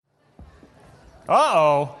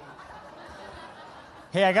Uh-oh.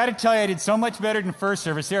 Hey, I got to tell you, I did so much better than first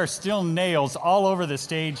service. There are still nails all over the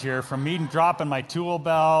stage here from me dropping my tool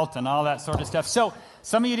belt and all that sort of stuff. So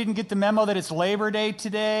some of you didn't get the memo that it's Labor Day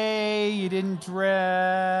today. You didn't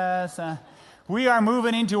dress. We are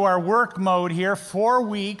moving into our work mode here, 4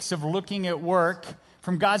 weeks of looking at work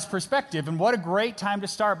from God's perspective, and what a great time to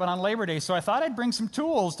start, but on Labor Day. So I thought I'd bring some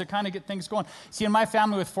tools to kind of get things going. See, in my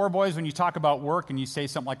family with 4 boys, when you talk about work and you say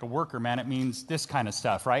something like a worker, man, it means this kind of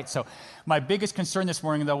stuff, right? So my biggest concern this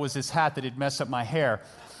morning, though, was this hat that had messed up my hair.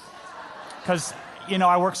 Because,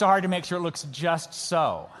 I work so hard to make sure it looks just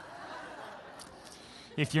so.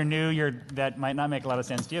 If you're new, that might not make a lot of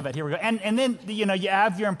sense to you, but here we go. And then, you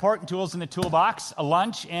have your important tools in the toolbox, a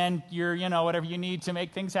lunch, and your, whatever you need to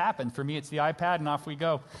make things happen. For me, it's the iPad, and off we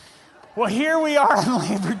go. Well, here we are on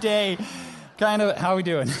Labor Day. How are we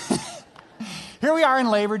doing? Here we are in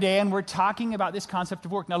Labor Day, and we're talking about this concept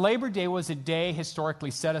of work. Now, Labor Day was a day historically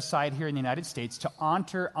set aside here in the United States to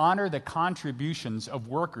honor the contributions of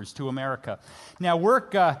workers to America. Now,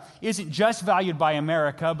 work isn't just valued by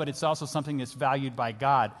America, but it's also something that's valued by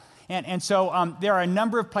God. And so there are a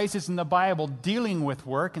number of places in the Bible dealing with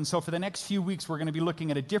work, and so for the next few weeks, we're going to be looking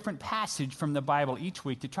at a different passage from the Bible each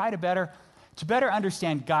week to try to better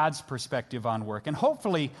understand God's perspective on work. And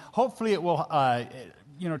hopefully it will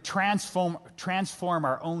transform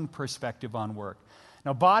our own perspective on work.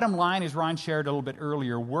 Now, bottom line, as Ron shared a little bit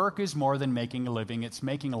earlier, work is more than making a living. It's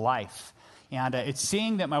making a life. And it's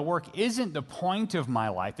seeing that my work isn't the point of my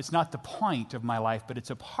life. It's not the point of my life, but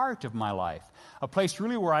it's a part of my life. A place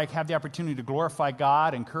really where I have the opportunity to glorify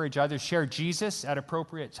God, encourage others, share Jesus at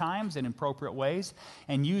appropriate times and in appropriate ways,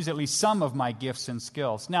 and use at least some of my gifts and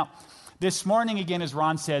skills. Now, this morning, again, as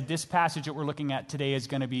Ron said, this passage that we're looking at today is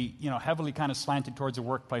going to be, heavily kind of slanted towards the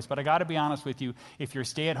workplace. But I got to be honest with you, if you're a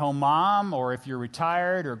stay-at-home mom or if you're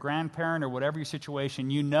retired or a grandparent or whatever your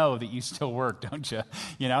situation, you know that you still work, don't you?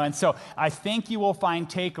 And so I think you will find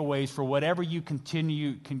takeaways for whatever you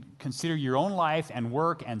consider your own life and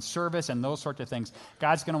work and service and those sorts of things.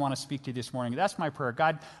 God's going to want to speak to you this morning. That's my prayer.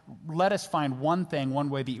 God, let us find one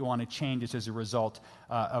way that you want to change us as a result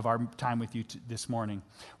of our time with you this morning.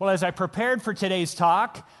 Well, as I prepared for today's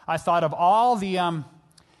talk, I thought of all the,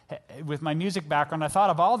 with my music background, I thought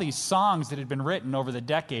of all these songs that had been written over the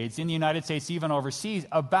decades in the United States, even overseas,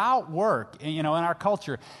 about work, in our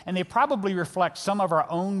culture. And they probably reflect some of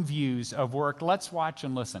our own views of work. Let's watch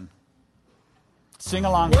and listen. Sing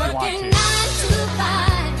along if you want to. 9 to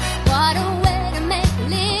 5, what a way to make a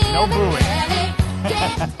living. No booing.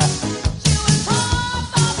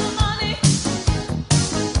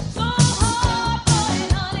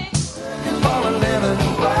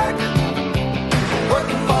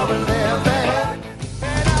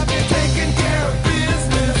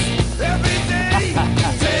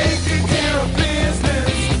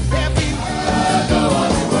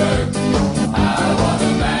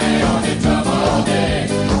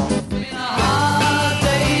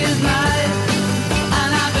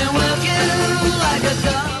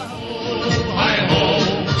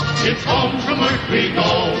 It's home from work we go.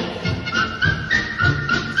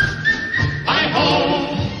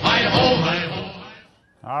 Hi-ho, hi-ho, hi-ho.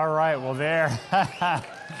 All right, well, there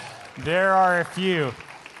are a few.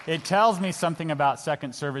 It tells me something about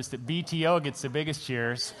second service that BTO gets the biggest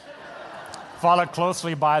cheers, followed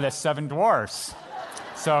closely by the Seven Dwarfs.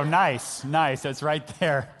 So nice, that's right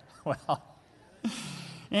there. Well,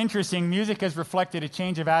 interesting. Music has reflected a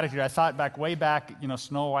change of attitude. I thought way back,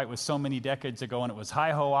 Snow White was so many decades ago, and it was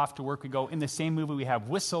hi-ho, off to work we go. In the same movie, we have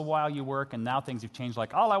whistle while you work, and now things have changed,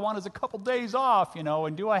 like all I want is a couple days off,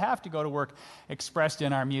 and do I have to go to work, expressed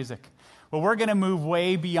in our music. Well, we're going to move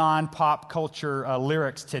way beyond pop culture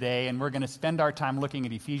lyrics today, and we're going to spend our time looking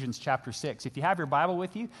at Ephesians chapter 6. If you have your Bible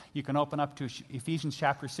with you, you can open up to Ephesians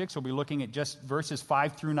chapter 6. We'll be looking at just verses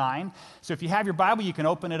 5 through 9. So if you have your Bible, you can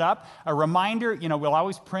open it up. A reminder, we'll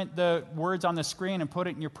always print the words on the screen and put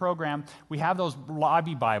it in your program. We have those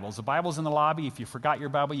lobby Bibles. The Bible's in the lobby. If you forgot your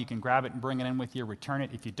Bible, you can grab it and bring it in with you, return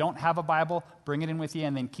it. If you don't have a Bible, bring it in with you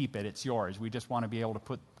and then keep it. It's yours. We just want to be able to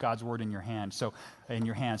put God's word in your hand. So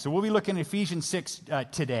we'll be looking at Ephesians 6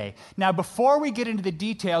 today. Now, before we get into the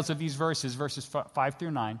details of these verses 5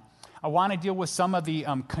 through 9, I want to deal with some of the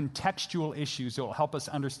contextual issues that will help us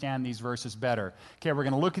understand these verses better. Okay, we're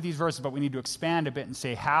going to look at these verses, but we need to expand a bit and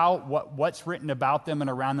say what's written about them and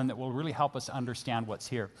around them that will really help us understand what's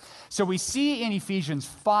here. So we see in Ephesians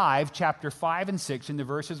 5, chapter 5 and 6, in the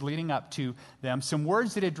verses leading up to them, some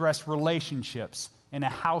words that address relationships in a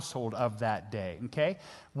household of that day, okay?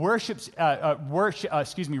 relationships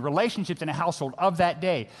in a household of that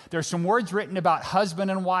day. There's some words written about husband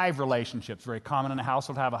and wife relationships, very common in a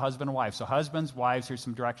household to have a husband and wife. So husbands, wives, here's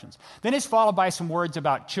some directions. Then it's followed by some words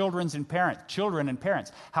about children and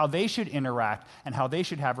parents, how they should interact and how they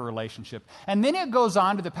should have a relationship. And then it goes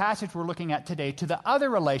on to the passage we're looking at today, to the other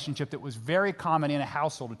relationship that was very common in a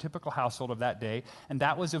household, a typical household of that day, and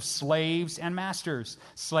that was of slaves and masters.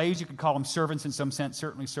 Slaves, you could call them servants in some sense,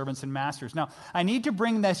 certainly servants and masters. Now, I need to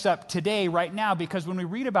bring this up today, right now, because when we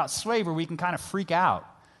read about slavery, we can kind of freak out,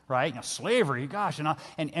 right? Slavery, gosh,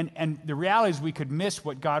 and the reality is we could miss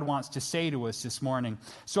what God wants to say to us this morning.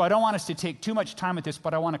 So I don't want us to take too much time with this,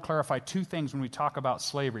 but I want to clarify two things when we talk about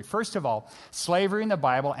slavery. First of all, slavery in the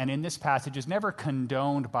Bible and in this passage is never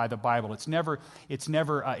condoned by the Bible. It's never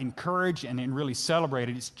encouraged and really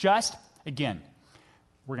celebrated. It's just, again,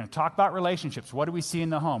 we're going to talk about relationships. What do we see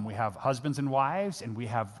in the home? We have husbands and wives, and we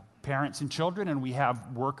have parents and children, and we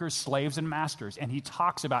have workers, slaves, and masters. And he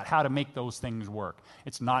talks about how to make those things work.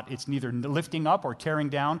 It's neither lifting up or tearing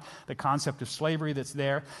down the concept of slavery that's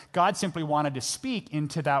there. God simply wanted to speak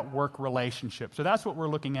into that work relationship. So that's what we're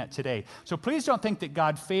looking at today. So please don't think that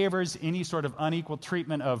God favors any sort of unequal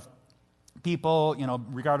treatment of people,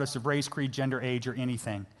 regardless of race, creed, gender, age, or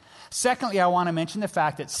anything. Secondly, I want to mention the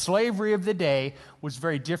fact that slavery of the day was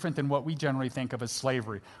very different than what we generally think of as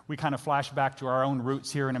slavery. We kind of flash back to our own roots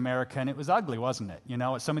here in America, and it was ugly, wasn't it?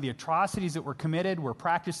 Some of the atrocities that were committed were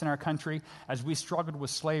practiced in our country as we struggled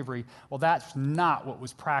with slavery. Well, that's not what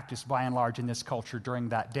was practiced by and large in this culture during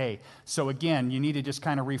that day. So again, you need to just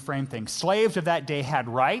kind of reframe things. Slaves of that day had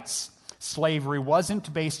rights. Slavery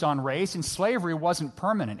wasn't based on race, and slavery wasn't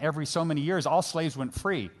permanent. Every so many years, all slaves went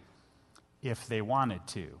free if they wanted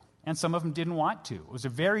to. And some of them didn't want to. It was a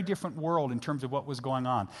very different world in terms of what was going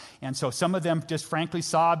on. And so some of them just frankly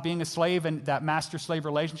saw being a slave and that master-slave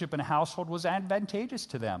relationship in a household was advantageous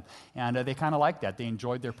to them. And they kind of liked that. They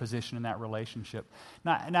enjoyed their position in that relationship.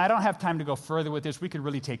 Now, I don't have time to go further with this. We could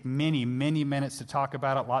really take many, many minutes to talk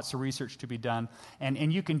about it. Lots of research to be done.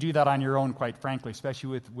 And you can do that on your own, quite frankly,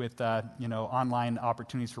 especially with online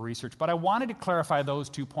opportunities for research. But I wanted to clarify those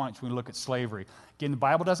 2 points when we look at slavery. Again, the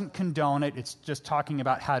Bible doesn't condone it. It's just talking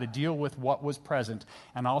about how to deal with what was present.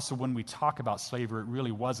 And also when we talk about slavery, it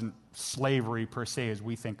really wasn't slavery per se as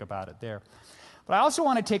we think about it there. But I also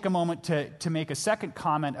want to take a moment to make a second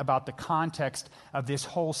comment about the context of this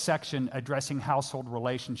whole section addressing household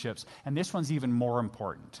relationships. And this one's even more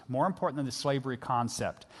important than the slavery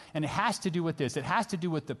concept. And it has to do with this. It has to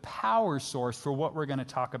do with the power source for what we're going to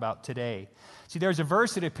talk about today. See, there's a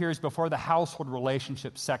verse that appears before the household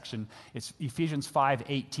relationships section. It's Ephesians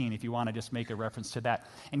 5:18, if you want to just make a reference to that.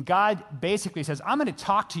 And God basically says, I'm going to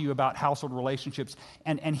talk to you about household relationships,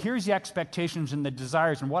 and here's the expectations and the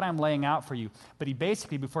desires and what I'm laying out for you. But he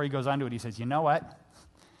basically, before he goes on to it, he says, you know what?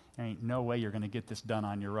 There ain't no way you're going to get this done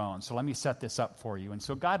on your own. So let me set this up for you. And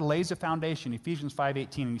so God lays a foundation, Ephesians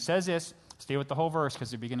 5:18, and he says this, stay with the whole verse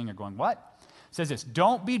because at the beginning you're going, what? It says this,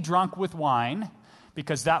 don't be drunk with wine,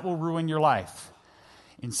 because that will ruin your life.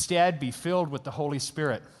 Instead, be filled with the Holy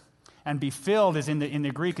Spirit. And be filled is in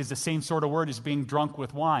the Greek is the same sort of word as being drunk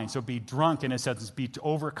with wine. So be drunk in a sense, be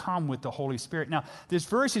overcome with the Holy Spirit. Now, this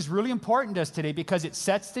verse is really important to us today because it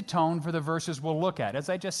sets the tone for the verses we'll look at. As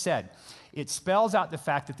I just said, it spells out the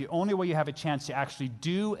fact that the only way you have a chance to actually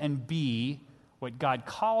do and be what God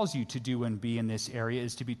calls you to do and be in this area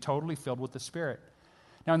is to be totally filled with the Spirit.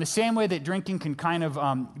 Now, in the same way that drinking can kind of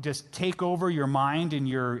just take over your mind and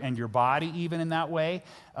your body, even in that way,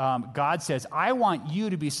 God says, I want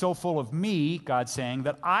you to be so full of me, God's saying,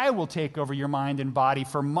 that I will take over your mind and body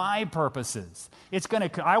for my purposes.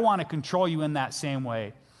 I want to control you in that same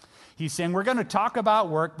way. He's saying, we're going to talk about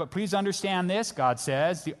work, but please understand this, God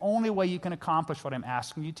says, the only way you can accomplish what I'm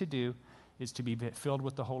asking you to do is to be filled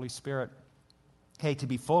with the Holy Spirit. Okay, to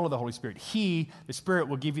be full of the Holy Spirit. He, the Spirit,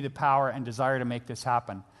 will give you the power and desire to make this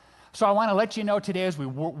happen. So I want to let you know today as we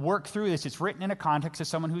work through this, it's written in a context of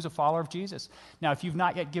someone who's a follower of Jesus. Now, if you've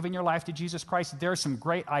not yet given your life to Jesus Christ, there are some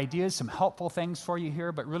great ideas, some helpful things for you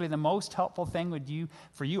here, but really the most helpful thing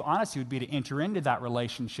for you, honestly, would be to enter into that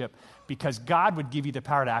relationship because God would give you the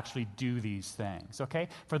power to actually do these things, okay?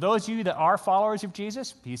 For those of you that are followers of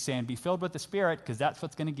Jesus, he's saying be filled with the Spirit because that's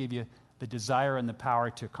what's going to give you the desire and the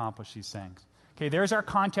power to accomplish these things. Okay, there's our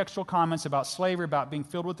contextual comments about slavery, about being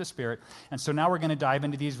filled with the Spirit. And so now we're going to dive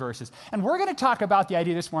into these verses. And we're going to talk about the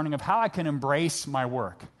idea this morning of how I can embrace my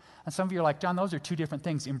work. And some of you are like, John, those are two different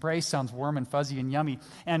things. Embrace sounds warm and fuzzy and yummy,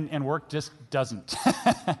 and work just doesn't.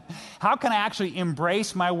 How can I actually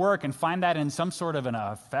embrace my work and find that in some sort of an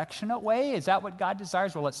affectionate way? Is that what God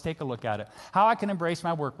desires? Well, let's take a look at it. How I can embrace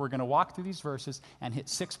my work. We're going to walk through these verses and hit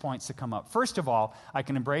 6 points to come up. First of all, I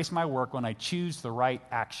can embrace my work when I choose the right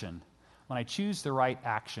action. When I choose the right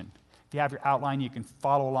action. If you have your outline, you can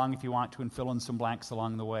follow along if you want to and fill in some blanks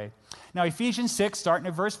along the way. Now, Ephesians 6, starting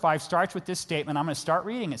at verse 5, starts with this statement. I'm going to start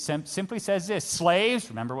reading. It simply says this: slaves,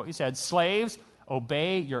 remember what we said, slaves,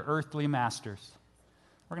 obey your earthly masters.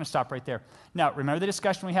 We're going to stop right there. Now, remember the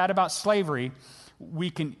discussion we had about slavery. We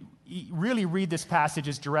can really read this passage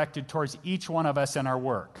as directed towards each one of us in our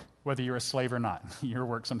work, whether you're a slave or not. Your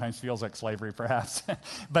work sometimes feels like slavery, perhaps.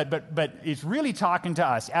 but it's really talking to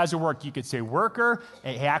us. As a work, you could say worker,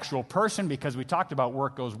 an actual person, because we talked about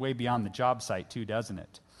work goes way beyond the job site too, doesn't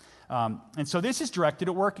it? And so this is directed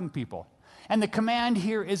at working people. And the command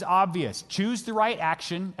here is obvious. Choose the right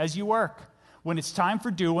action as you work. When it's time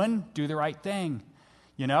for doing, do the right thing.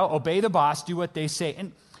 Obey the boss, do what they say.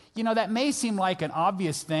 And that may seem like an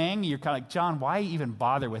obvious thing. You're kind of like, John, why even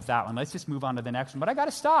bother with that one? Let's just move on to the next one. But I got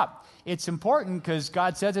to stop. It's important because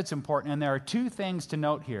God says it's important, and there are two things to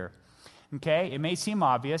note here. Okay? It may seem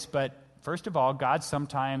obvious, but first of all, God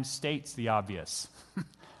sometimes states the obvious.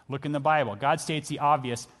 Look in the Bible. God states the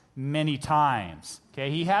obvious many times.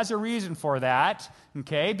 Okay? He has a reason for that,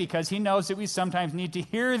 okay? Because he knows that we sometimes need to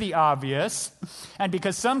hear the obvious, and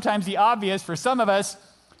because sometimes the obvious for some of us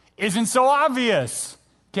isn't so obvious.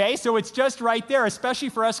 Okay, so it's just right there, especially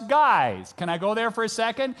for us guys. Can I go there for a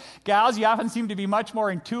second? Gals, you often seem to be much more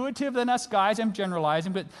intuitive than us guys. I'm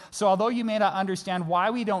generalizing, but so although you may not understand why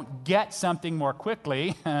we don't get something more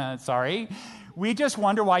quickly, we just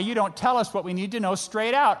wonder why you don't tell us what we need to know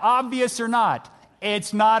straight out, obvious or not.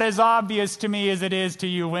 It's not as obvious to me as it is to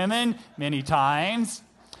you women, many times.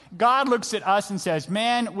 God looks at us and says,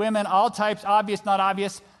 men, women, all types, obvious, not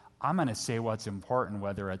obvious. I'm going to say what's important,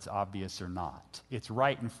 whether it's obvious or not. It's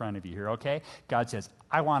right in front of you here, okay? God says,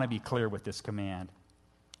 I want to be clear with this command.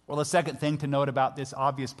 Well, the second thing to note about this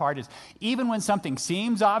obvious part is even when something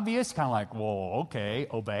seems obvious, kind of like, whoa, okay,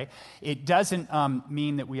 obey, it doesn't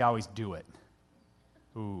mean that we always do it.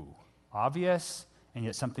 Ooh, obvious, and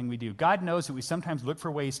yet something we do. God knows that we sometimes look for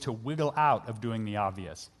ways to wiggle out of doing the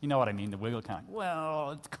obvious. You know what I mean, the wiggle kind of,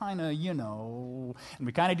 well, it's kind of, and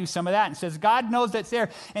we kind of do some of that and says, God knows that's there,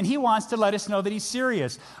 and he wants to let us know that he's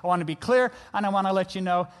serious. I want to be clear, and I want to let you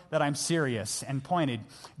know that I'm serious and pointed.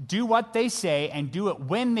 Do what they say and do it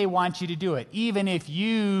when they want you to do it, even if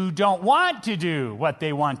you don't want to do what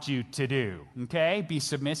they want you to do, okay? Be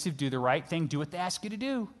submissive, do the right thing, do what they ask you to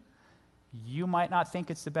do. You might not think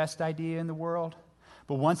it's the best idea in the world,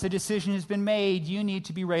 but once a decision has been made, you need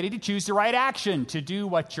to be ready to choose the right action to do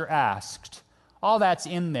what you're asked. All that's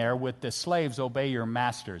in there with the slaves, obey your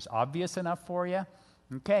masters. Obvious enough for you?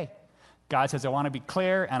 Okay. God says, I want to be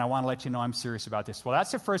clear, and I want to let you know I'm serious about this. Well,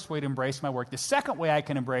 that's the first way to embrace my work. The second way I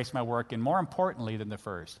can embrace my work, and more importantly than the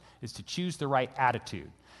first, is to choose the right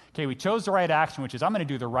attitude. Okay, we chose the right action, which is I'm going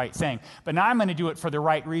to do the right thing, but now I'm going to do it for the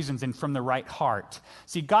right reasons and from the right heart.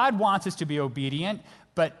 See, God wants us to be obedient,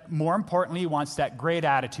 but more importantly, he wants that great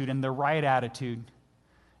attitude and the right attitude.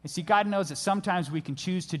 You see, God knows that sometimes we can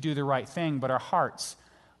choose to do the right thing, but our hearts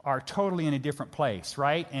are totally in a different place,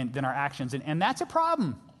 right, than our actions, and that's a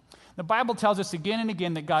problem. The Bible tells us again and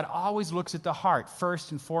again that God always looks at the heart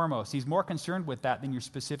first and foremost. He's more concerned with that than your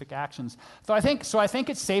specific actions. So I think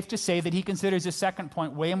it's safe to say that he considers the second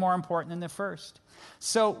point way more important than the first.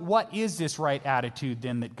 So what is this right attitude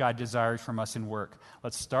then that God desires from us in work?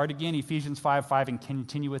 Let's start again, Ephesians 5:5, and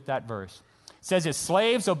continue with that verse. It says, as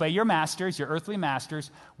slaves, obey your masters, your earthly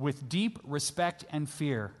masters, with deep respect and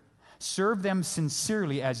fear. Serve them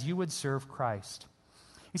sincerely as you would serve Christ.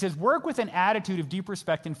 He says, work with an attitude of deep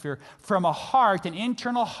respect and fear from a heart, an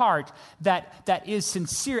internal heart that is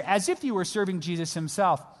sincere, as if you were serving Jesus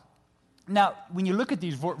himself. Now, when you look at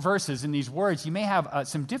these verses and these words, you may have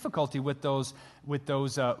some difficulty with those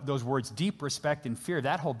words, deep respect and fear,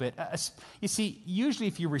 that whole bit. You see, usually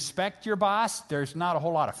if you respect your boss, there's not a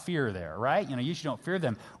whole lot of fear there, right? You usually don't fear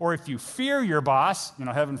them. Or if you fear your boss,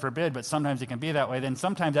 heaven forbid, but sometimes it can be that way, then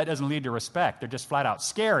sometimes that doesn't lead to respect. They're just flat out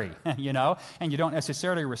scary, and you don't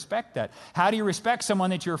necessarily respect that. How do you respect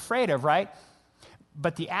someone that you're afraid of, right?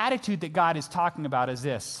 But the attitude that God is talking about is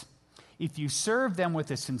this. If you serve them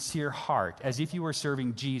with a sincere heart, as if you were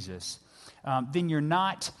serving Jesus, then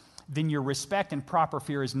your respect and proper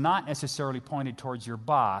fear is not necessarily pointed towards your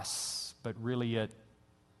boss, but really at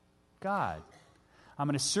God. I'm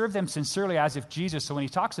going to serve them sincerely as if Jesus. So when he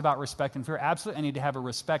talks about respect and fear, absolutely I need to have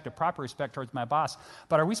a proper respect towards my boss.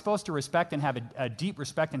 But are we supposed to respect and have a deep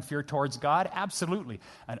respect and fear towards God? Absolutely.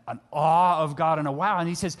 An awe of God and a wow. And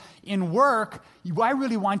he says, in work, I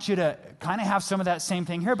really want you to kind of have some of that same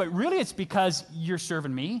thing here. But really it's because you're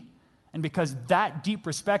serving me. And because that deep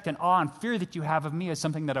respect and awe and fear that you have of me is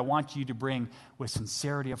something that I want you to bring with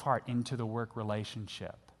sincerity of heart into the work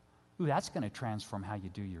relationship. Ooh, that's going to transform how you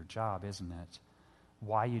do your job, isn't it?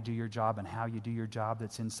 Why you do your job and how you do your job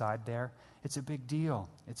that's inside there. It's a big deal.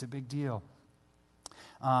 It's a big deal.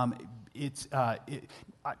 I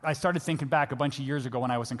started thinking back a bunch of years ago when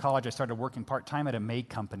I was in college. I started working part-time at a May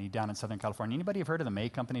company down in Southern California. Anybody have heard of the May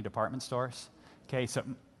company department stores? Okay, so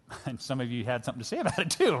and some of you had something to say about it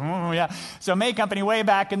too. Yeah. So May Company, way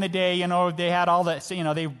back in the day, they had all that.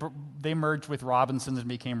 They merged with Robinsons and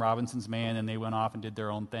became Robinsons May, and then they went off and did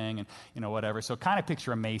their own thing, and whatever. So kind of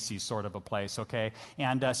picture a Macy's sort of a place, okay?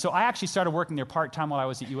 And so I actually started working there part time while I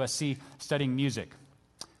was at USC studying music,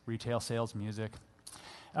 retail sales, music.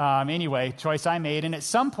 Anyway, choice I made, and at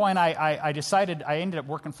some point I decided I ended up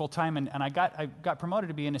working full time, and I got promoted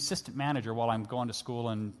to be an assistant manager while I'm going to school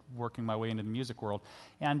and working my way into the music world.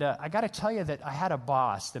 And I got to tell you that I had a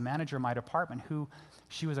boss, the manager of my department, who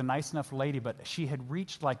she was a nice enough lady, but she had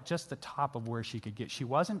reached like just the top of where she could get. She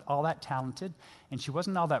wasn't all that talented, and she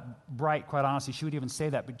wasn't all that bright. Quite honestly, she would even say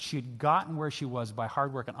that, but she had gotten where she was by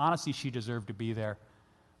hard work, and honestly, she deserved to be there.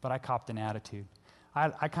 But I copped an attitude.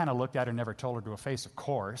 I kind of looked at her and never told her to her face, of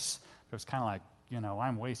course. It was kind of like,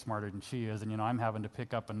 I'm way smarter than she is, and, I'm having to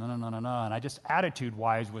pick up and no. And I just,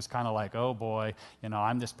 attitude-wise, was kind of like, oh, boy,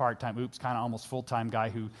 I'm this part-time, kind of almost full-time guy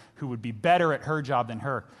who would be better at her job than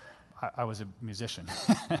her. I was a musician.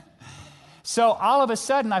 So all of a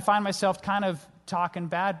sudden, I find myself kind of talking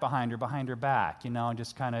bad behind her back, and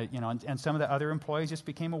just kind of, and some of the other employees just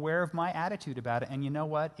became aware of my attitude about it. And you know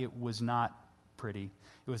what? It was not pretty.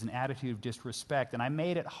 It was an attitude of disrespect, and I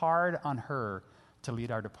made it hard on her to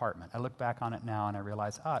lead our department. I look back on it now, and I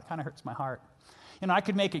realize, it kind of hurts my heart. I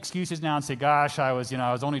could make excuses now and say, gosh, I was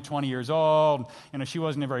only 20 years old. She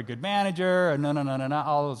wasn't a very good manager. No.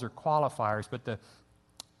 All those are qualifiers. But the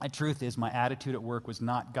truth is, my attitude at work was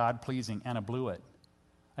not God-pleasing, and I blew it.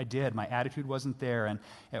 I did. My attitude wasn't there. And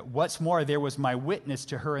what's more, there was my witness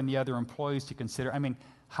to her and the other employees to consider.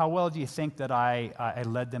 How well do you think that I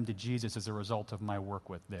led them to Jesus as a result of my work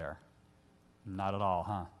with there? Not at all,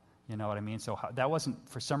 huh? You know what I mean? So that wasn't,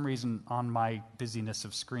 for some reason, on my busyness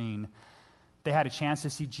of screen. They had a chance to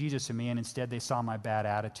see Jesus in me, and instead they saw my bad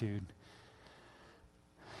attitude.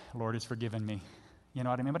 Lord has forgiven me. You know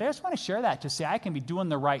what I mean? But I just want to share that to say I can be doing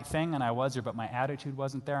the right thing, and I was there, but my attitude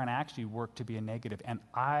wasn't there, and I actually worked to be a negative. And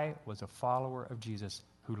I was a follower of Jesus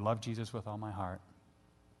who loved Jesus with all my heart.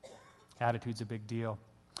 Attitude's a big deal.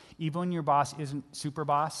 Even when your boss isn't super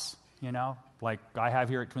boss, like I have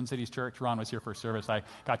here at Twin Cities Church. Ron was here for service. I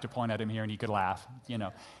got to point at him here, and he could laugh,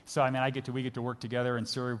 So, we get to work together and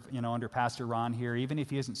serve, under Pastor Ron here. Even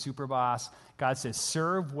if he isn't super boss, God says,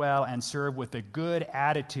 serve well and serve with a good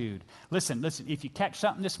attitude. Listen, if you catch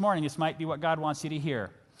something this morning, this might be what God wants you to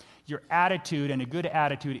hear. Your attitude, and a good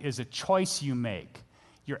attitude, is a choice you make.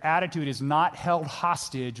 Your attitude is not held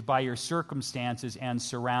hostage by your circumstances and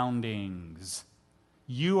surroundings.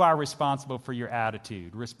 You are responsible for your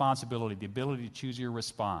attitude, responsibility, the ability to choose your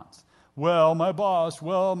response. Well, my boss,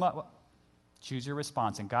 choose your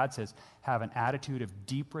response. And God says, have an attitude of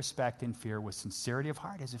deep respect and fear with sincerity of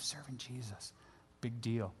heart as if serving Jesus. Big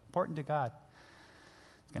deal. Important to God.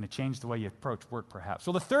 It's going to change the way you approach work, perhaps.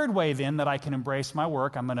 So the third way, then, that I can embrace my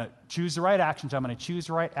work, I'm going to choose the right actions, I'm going to choose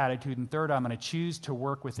the right attitude, and third, I'm going to choose to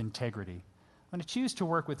work with integrity. I'm going to choose to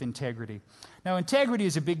work with integrity. Now, integrity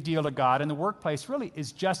is a big deal to God, and the workplace really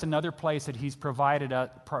is just another place that He's provided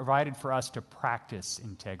for us to practice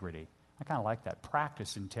integrity. I kind of like that,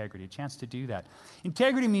 practice integrity, a chance to do that.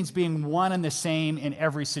 Integrity means being one and the same in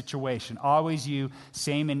every situation. Always you,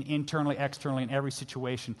 same in internally, externally, in every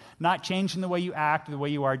situation. Not changing the way you act or the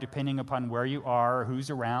way you are depending upon where you are or who's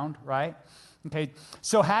around, right? Okay,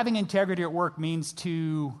 so having integrity at work means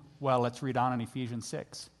let's read on in Ephesians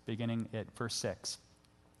 6. Beginning at verse 6.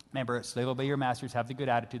 Remember, slave, obey your masters, have the good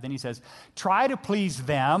attitude. Then he says, try to please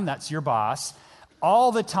them, that's your boss,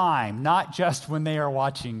 all the time, not just when they are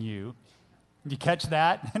watching you. You catch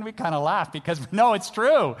that? And we kind of laugh because we know it's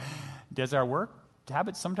true. Does our work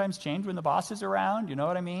habits sometimes change when the boss is around? You know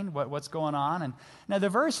what I mean? What's going on? And now the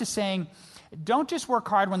verse is saying, don't just work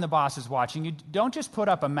hard when the boss is watching you. Don't just put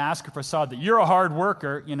up a mask or facade that you're a hard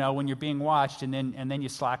worker, when you're being watched, and then you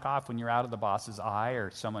slack off when you're out of the boss's eye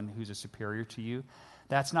or someone who's a superior to you.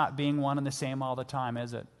 That's not being one and the same all the time,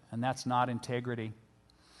 is it? And that's not integrity.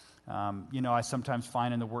 I sometimes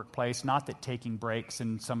find in the workplace, not that taking breaks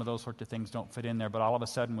and some of those sorts of things don't fit in there, but all of a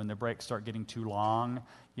sudden when the breaks start getting too long,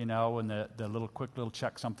 when the quick little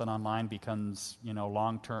check something online becomes,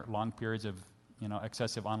 long periods of,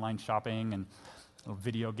 excessive online shopping and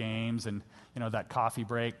video games, and, that coffee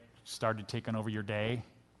break started taking over your day.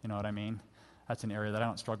 You know what I mean? That's an area that I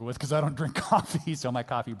don't struggle with because I don't drink coffee, so my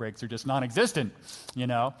coffee breaks are just non-existent,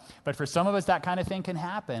 But for some of us, that kind of thing can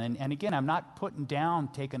happen. And again, I'm not putting down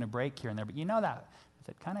taking a break here and there, but does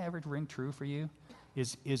that kind of ever ring true for you?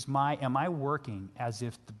 Am I working as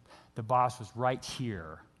if the boss was right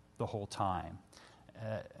here the whole time?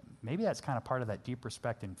 Maybe that's kind of part of that deep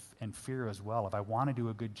respect and fear as well. If I want to do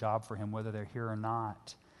a good job for him, whether they're here or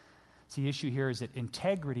not. See, the issue here is that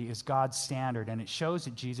integrity is God's standard, and it shows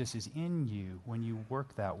that Jesus is in you when you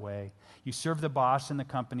work that way. You serve the boss and the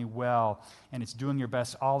company well, and it's doing your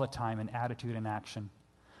best all the time in attitude and action.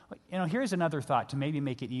 Here's another thought to maybe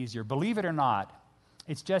make it easier. Believe it or not,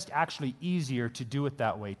 it's just actually easier to do it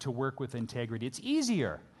that way, to work with integrity. It's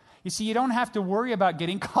easier. You see, you don't have to worry about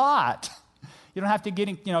getting caught. You don't have to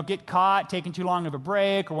get caught taking too long of a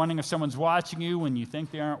break or wondering if someone's watching you when you think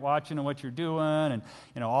they aren't watching what you're doing,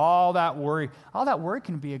 and all that worry. All that worry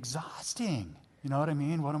can be exhausting. You know what I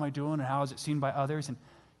mean? What am I doing, and how is it seen by others? And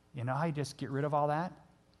you know how you just get rid of all that?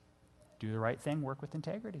 Do the right thing. Work with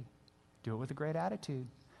integrity. Do it with a great attitude.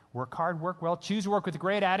 Work hard, work well. Choose to work with a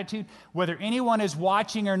great attitude, whether anyone is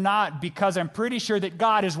watching or not, because I'm pretty sure that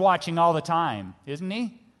God is watching all the time, isn't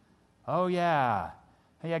He? Oh yeah.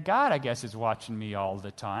 Yeah, God, I guess, is watching me all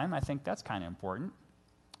the time. I think that's kind of important.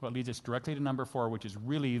 Well, it leads us directly to number 4, which is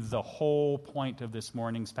really the whole point of this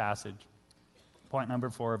morning's passage. Point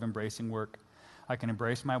number 4 of embracing work. I can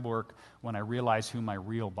embrace my work when I realize who my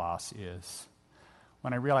real boss is.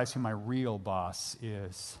 When I realize who my real boss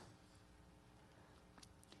is.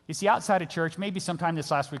 You see, outside of church, maybe sometime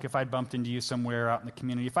this last week if I'd bumped into you somewhere out in the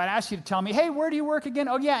community, if I'd asked you to tell me, hey, where do you work again?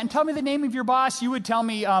 Oh, yeah, and tell me the name of your boss, you would tell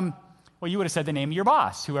me, you would have said the name of your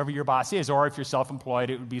boss, whoever your boss is. Or if you're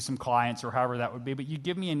self-employed, it would be some clients or however that would be. But you'd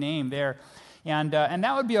give me a name there. And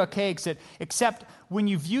that would be okay, except when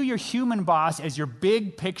you view your human boss as your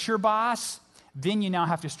big picture boss, then you now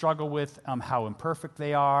have to struggle with how imperfect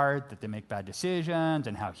they are, that they make bad decisions,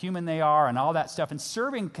 and how human they are, and all that stuff. And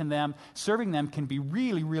serving them can be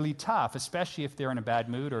really, really tough, especially if they're in a bad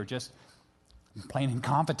mood or just plain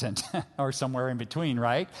incompetent or somewhere in between,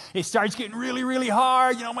 right? It starts getting really, really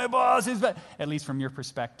hard. My boss is bad, at least from your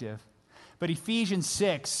perspective. But Ephesians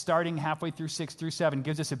 6, starting halfway through 6 through 7,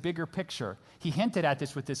 gives us a bigger picture. He hinted at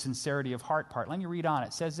this with the sincerity of heart part. Let me read on.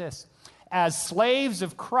 It says this: as slaves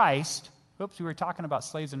of Christ, we were talking about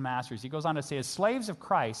slaves and masters. He goes on to say, as slaves of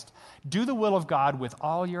Christ, do the will of God with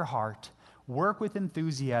all your heart. Work with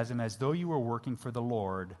enthusiasm as though you were working for the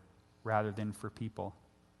Lord rather than for people.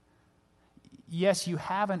 Yes, you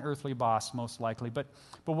have an earthly boss, most likely, but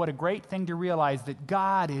what a great thing to realize that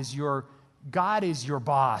God is your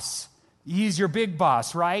boss. He's your big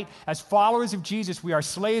boss, right? As followers of Jesus, we are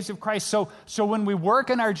slaves of Christ. So when we work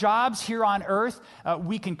in our jobs here on earth,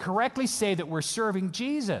 we can correctly say that we're serving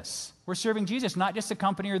Jesus. We're serving Jesus, not just the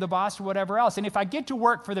company or the boss or whatever else. And if I get to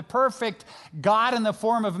work for the perfect God in the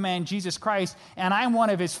form of man, Jesus Christ, and I'm one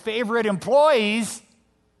of His favorite employees,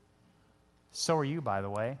 so are you, by the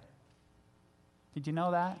way. Did you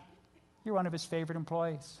know that? You're one of His favorite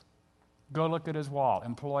employees. Go look at His wall.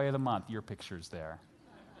 Employee of the month. Your picture's there.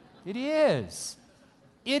 It is.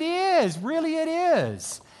 It is. Really, it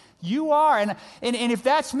is. You are. And if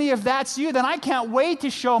that's me, if that's you, then I can't wait to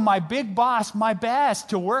show my big boss my best,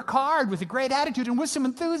 to work hard with a great attitude and with some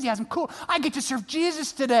enthusiasm. Cool. I get to serve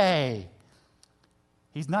Jesus today.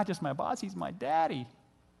 He's not just my boss. He's my daddy.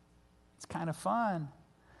 It's kind of fun.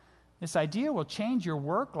 This idea will change your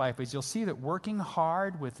work life as you'll see that working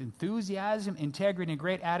hard with enthusiasm, integrity, and a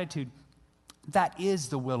great attitude, that is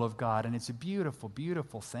the will of God, and it's a beautiful,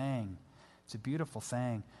 beautiful thing. It's a beautiful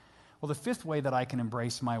thing. Well, the 5th way that I can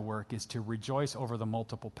embrace my work is to rejoice over the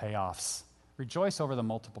multiple payoffs. Rejoice over the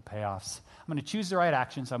multiple payoffs. I'm going to choose the right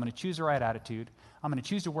actions. I'm going to choose the right attitude. I'm going to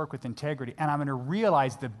choose to work with integrity, and I'm going to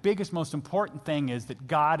realize the biggest, most important thing is that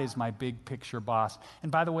God is my big picture boss.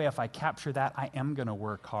 And by the way, if I capture that, I am going to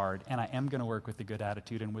work hard, and I am going to work with a good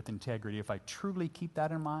attitude and with integrity if I truly keep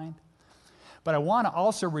that in mind. But I want to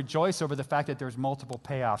also rejoice over the fact that there's multiple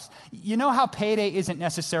payoffs. You know how payday isn't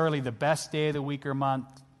necessarily the best day of the week or month,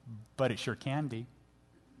 but it sure can be.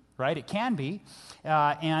 Right? It can be.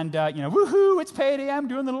 Woohoo, it's payday. I'm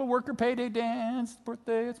doing the little worker payday dance.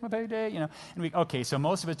 Birthday, it's my payday. And so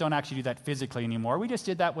most of us don't actually do that physically anymore. We just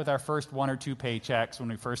did that with our first 1 or 2 paychecks when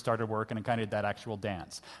we first started working and kind of did that actual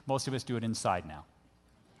dance. Most of us do it inside now.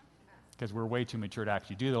 because we're way too mature to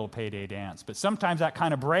actually do the little payday dance. But sometimes that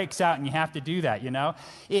kind of breaks out and you have to do that, you know.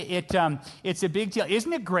 It's a big deal.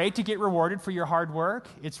 Isn't it great to get rewarded for your hard work?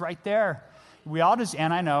 It's right there.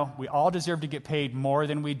 And I know, we all deserve to get paid more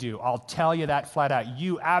than we do. I'll tell you that flat out.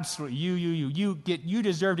 You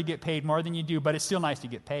deserve to get paid more than you do, but it's still nice to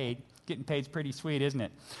get paid. Getting paid is pretty sweet, isn't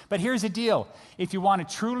it? But here's the deal. If you want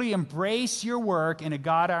to truly embrace your work in a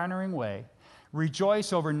God-honoring way,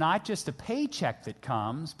 rejoice over not just the paycheck that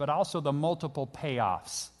comes, but also the multiple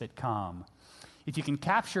payoffs that come. If you can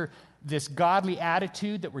capture this godly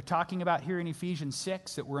attitude that we're talking about here in Ephesians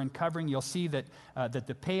 6 that we're uncovering, you'll see that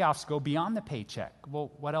the payoffs go beyond the paycheck. Well,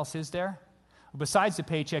 what else is there? Well, besides the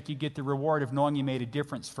paycheck, you get the reward of knowing you made a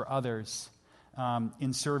difference for others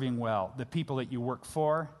in serving well. The people that you work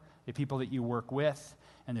for, the people that you work with,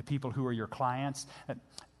 and the people who are your clients,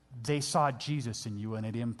 they saw Jesus in you and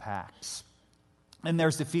it impacts. And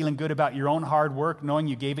there's the feeling good about your own hard work, knowing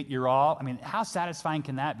you gave it your all. I mean, how satisfying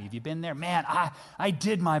can that be? Have you been there? Man, I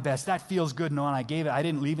did my best. That feels good knowing I gave it. I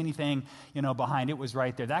didn't leave anything, behind. It was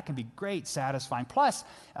right there. That can be great, satisfying. Plus,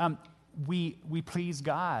 we please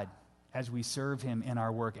God as we serve him in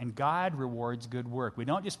our work. And God rewards good work. We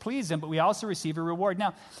don't just please him, but we also receive a reward.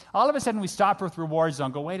 Now, all of a sudden we stop with rewards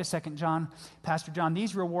and go, wait a second, Pastor John,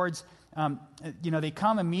 these rewards, they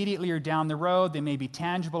come immediately or down the road. They may be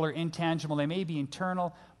tangible or intangible. They may be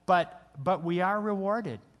internal, but we are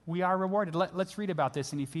rewarded. We are rewarded. Let's read about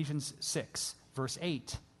this in Ephesians 6, verse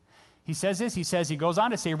 8. He says this, he goes on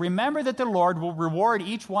to say, remember that the Lord will reward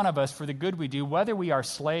each one of us for the good we do, whether we are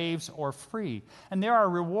slaves or free. And there are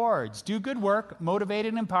rewards. Do good work,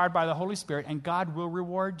 motivated and empowered by the Holy Spirit, and God will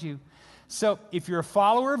reward you. So if you're a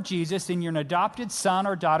follower of Jesus, then you're an adopted son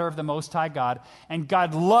or daughter of the Most High God, and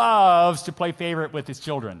God loves to play favorite with his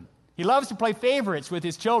children. He loves to play favorites with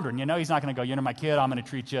his children. He's not going to go, my kid, I'm going to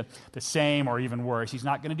treat you the same or even worse. He's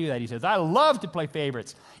not going to do that. He says, I love to play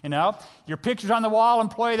favorites. Your picture's on the wall,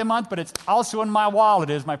 employee of the month, but it's also in my wallet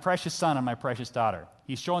is my precious son and my precious daughter.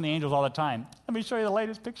 He's showing the angels all the time. Let me show you the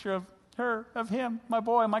latest picture of him, my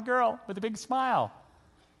boy, my girl, with a big smile.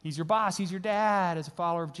 He's your boss. He's your dad as a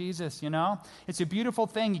follower of Jesus, It's a beautiful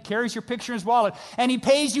thing. He carries your picture in his wallet, and he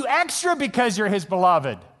pays you extra because you're his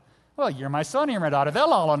beloved. Well, you're my son, you're my daughter. They'll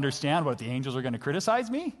all understand what the angels are going to criticize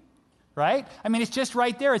me, right? I mean, it's just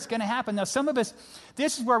right there. It's going to happen. Now, some of us,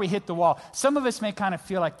 this is where we hit the wall. Some of us may kind of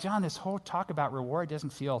feel like, John, this whole talk about reward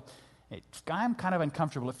doesn't feel, I'm kind of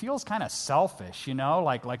uncomfortable. It feels kind of selfish,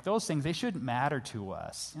 like those things, they shouldn't matter to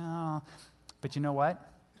us. But you know what?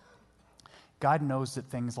 God knows that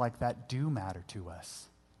things like that do matter to us.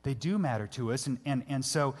 They do matter to us, and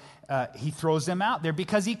so he throws them out there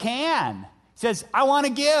because he can. He says, I want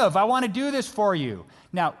to give. I want to do this for you.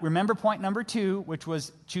 Now, remember point number 2, which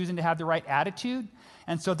was choosing to have the right attitude?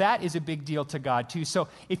 And so that is a big deal to God, too. So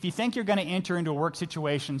if you think you're going to enter into a work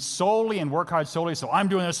situation solely and work hard solely, so I'm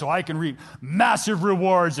doing this so I can reap massive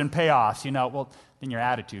rewards and payoffs, then your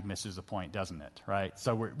attitude misses the point, doesn't it, right?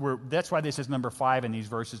 So that's why this is number 5 in these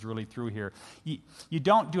verses really through here. You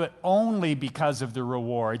don't do it only because of the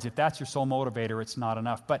rewards. If that's your sole motivator, it's not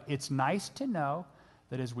enough. But it's nice to know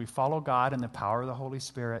that as we follow God and the power of the Holy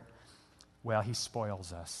Spirit, well, he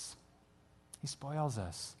spoils us. He spoils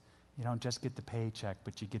us. You don't just get the paycheck,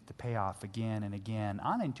 but you get the payoff again and again,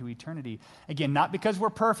 on into eternity. Again, not because we're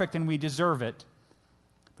perfect and we deserve it,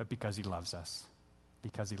 but because he loves us.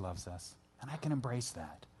 Because he loves us. And I can embrace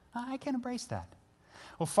that. I can embrace that.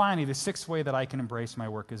 Well, finally, the 6th way that I can embrace my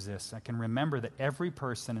work is this. I can remember that every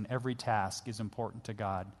person and every task is important to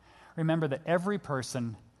God. Remember that every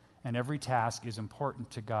person and every task is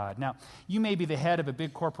important to God. Now, you may be the head of a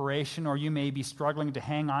big corporation, or you may be struggling to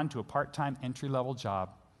hang on to a part-time entry-level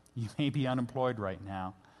job. You may be unemployed right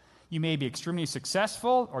now. You may be extremely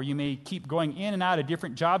successful, or you may keep going in and out of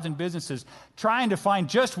different jobs and businesses, trying to find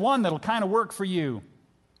just one that'll kind of work for you.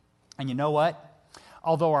 And you know what?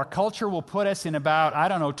 Although our culture will put us in about,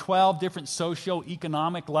 12 different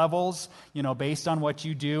socioeconomic levels, based on what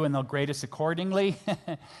you do, and they'll grade us accordingly,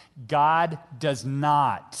 God does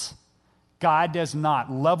not. God does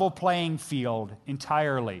not. Level playing field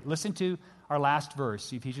entirely. Listen to our last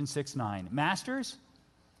verse, Ephesians 6:9. Masters,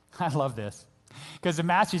 I love this. Because the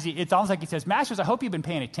masters, it's almost like he says, Masters, I hope you've been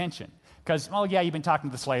paying attention. Because, you've been talking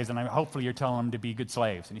to the slaves, and hopefully you're telling them to be good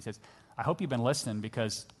slaves. And he says, I hope you've been listening,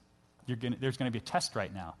 because there's going to be a test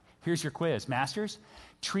right now. Here's your quiz. Masters,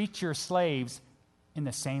 treat your slaves in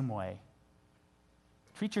the same way.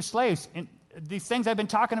 Treat your slaves. These things I've been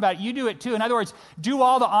talking about, you do it too. In other words, do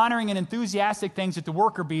all the honoring and enthusiastic things that the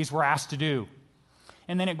worker bees were asked to do.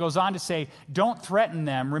 And then it goes on to say, don't threaten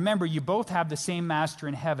them. Remember, you both have the same master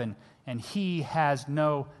in heaven, and he has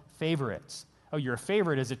no favorites. Oh, you're a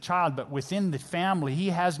favorite as a child, but within the family, he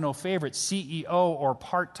has no favorite, CEO or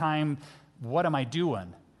part-time, what am I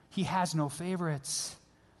doing? He has no favorites.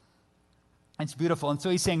 It's beautiful. And so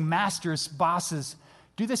he's saying, masters, bosses,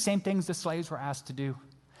 do the same things the slaves were asked to do.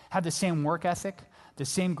 Have the same work ethic, the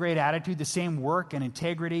same great attitude, the same work and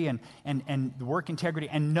integrity and work integrity,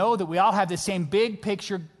 and know that we all have the same big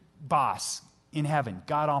picture boss in heaven,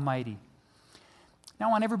 God Almighty. Now,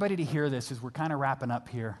 I want everybody to hear this as we're kind of wrapping up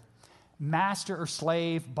here. Master or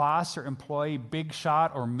slave, boss or employee, big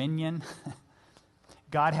shot or minion,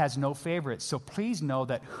 God has no favorites. So please know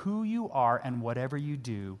that who you are and whatever you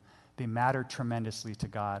do, they matter tremendously to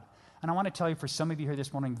God. And I want to tell you, for some of you here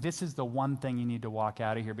this morning, this is the one thing you need to walk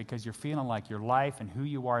out of here, because you're feeling like your life and who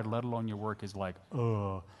you are, let alone your work, is like,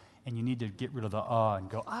 ugh. And you need to get rid of the and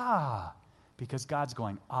go, because God's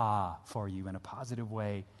going, for you in a positive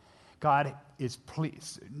way. God is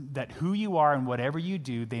pleased that who you are and whatever you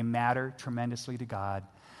do, they matter tremendously to God.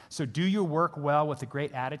 So do your work well with a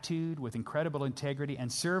great attitude, with incredible integrity,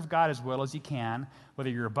 and serve God as well as you can, whether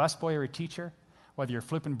you're a busboy or a teacher, whether you're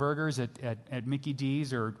flipping burgers at Mickey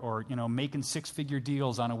D's or making six-figure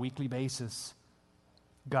deals on a weekly basis.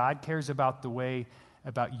 God cares about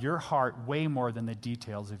your heart way more than the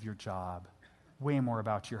details of your job, way more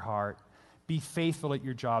about your heart. Be faithful at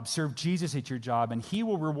your job. Serve Jesus at your job, and he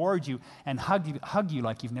will reward you and hug you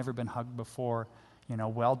like you've never been hugged before.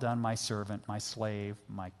 Well done, my servant, my slave,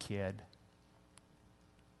 my kid.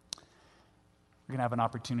 We're going to have an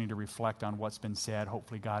opportunity to reflect on what's been said.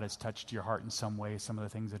 Hopefully God has touched your heart in some way, some of the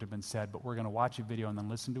things that have been said. But we're going to watch a video and then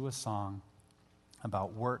listen to a song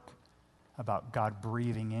about work, about God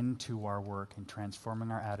breathing into our work and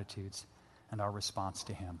transforming our attitudes and our response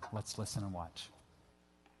to him. Let's listen and watch.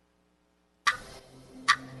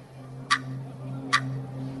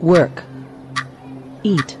 Work,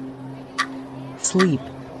 eat, sleep,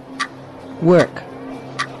 work,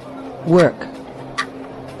 work,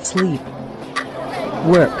 sleep,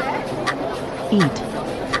 work, eat,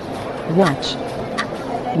 watch,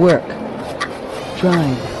 work,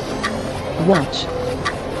 drive, watch,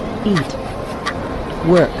 eat,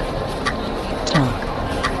 work, talk,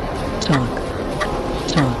 talk,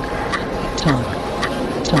 talk, talk,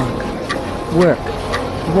 talk, work,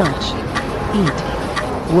 watch, eat,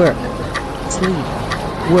 work, sleep,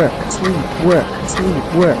 work, sleep, work, sleep,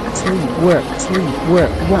 work, sleep, work, sleep,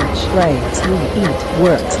 work, watch, play, sleep, eat,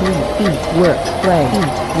 work, sleep, eat, work, play,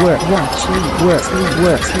 eat, work, watch, sleep, work, sleep,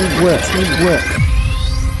 work, sleep, work, sleep, work.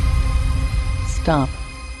 Stop.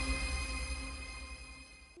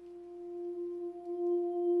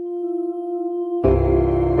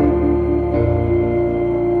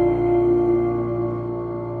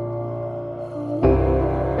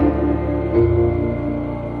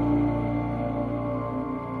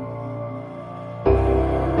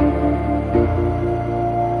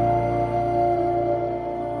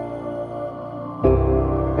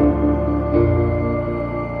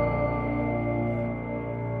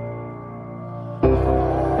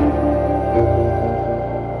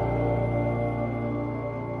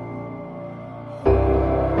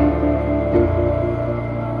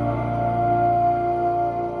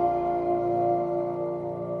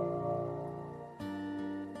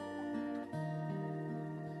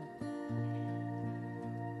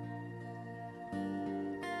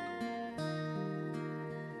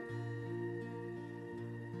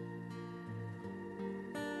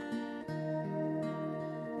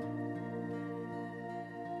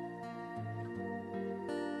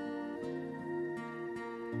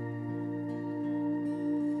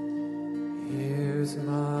 Here's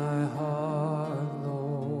my heart,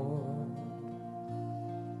 Lord.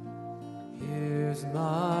 Here's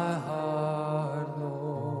my heart,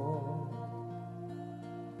 Lord.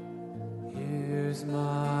 Here's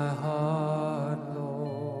my heart,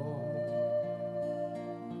 Lord.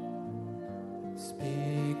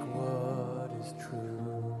 Speak what is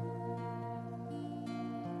true.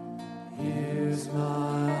 Here's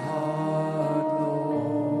my heart, Lord.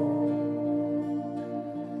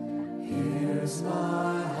 Here's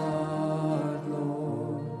my heart,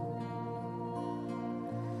 Lord.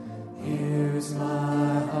 Here's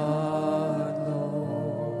my heart,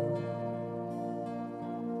 Lord.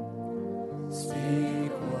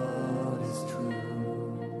 Speak what is true.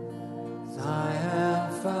 I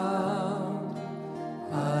am found,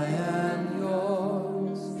 I am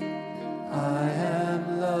yours, I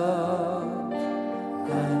am loved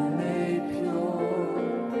and made pure.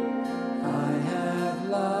 I have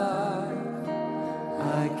life,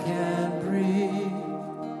 I can breathe,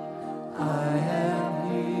 I am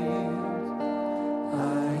healed,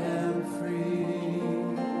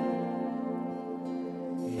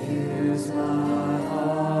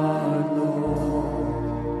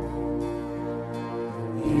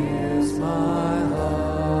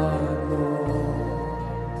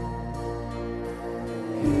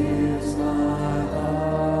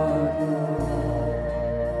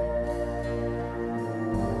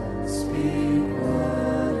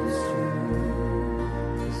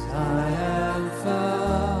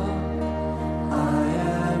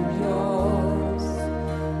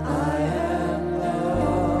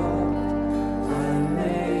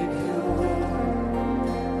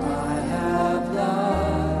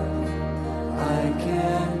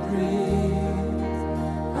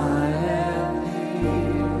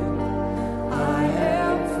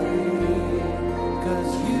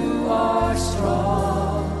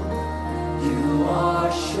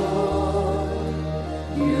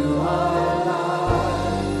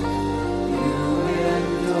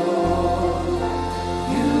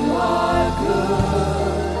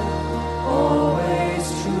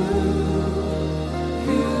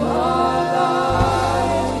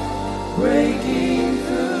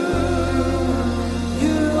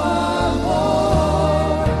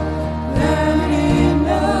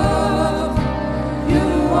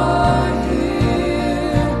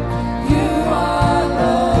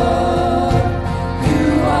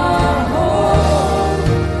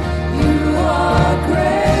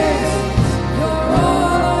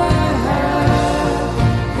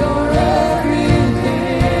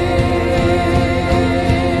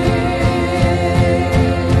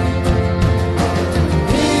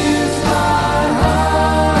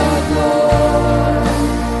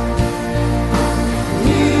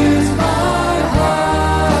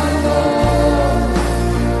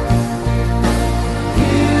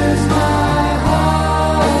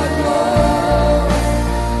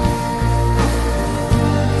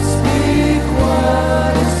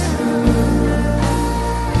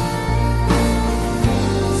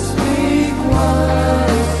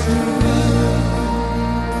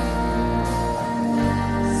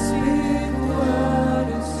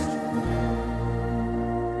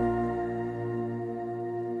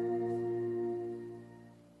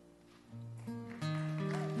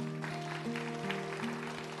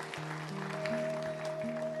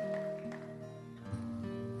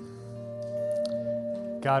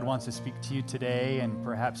 God wants to speak to you today and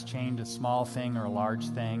perhaps change a small thing or a large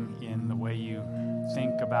thing in the way you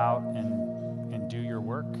think about and do your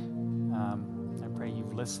work. I pray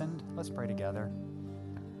you've listened. Let's pray together.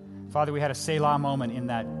 Father, we had a Selah moment in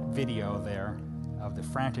that video there of the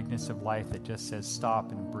franticness of life that just says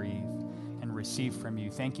stop and breathe and receive from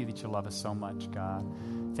you. Thank you that you love us so much, God.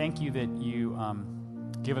 Thank you that you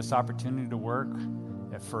give us opportunity to work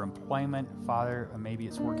for employment, Father. Maybe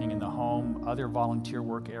it's working in the home, other volunteer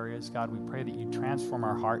work areas. God, we pray that you transform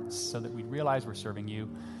our hearts so that we realize we're serving you,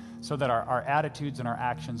 so that our attitudes and our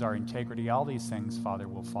actions, our integrity, all these things, Father,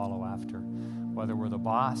 will follow after, whether we're the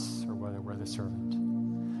boss or whether we're the servant.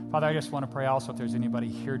 Father, I just want to pray also if there's anybody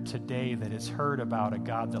here today that has heard about a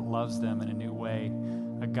God that loves them in a new way,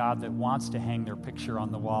 a God that wants to hang their picture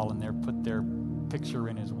on the wall and put their picture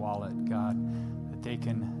in his wallet, God, that they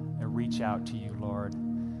can reach out to you, Lord,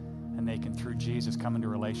 and they can, through Jesus, come into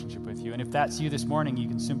a relationship with you. And if that's you this morning, you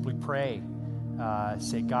can simply pray.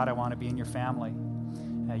 Say, God, I want to be in your family.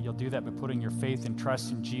 You'll do that by putting your faith and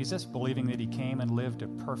trust in Jesus, believing that he came and lived a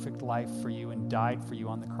perfect life for you and died for you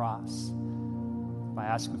on the cross, by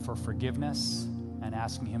asking for forgiveness and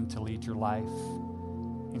asking him to lead your life,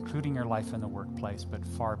 including your life in the workplace, but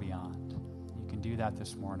far beyond. You can do that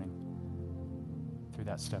this morning through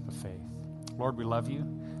that step of faith. Lord, we love you.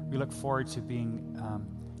 We look forward to being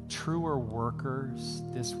truer workers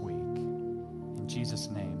this week. In Jesus'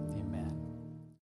 name,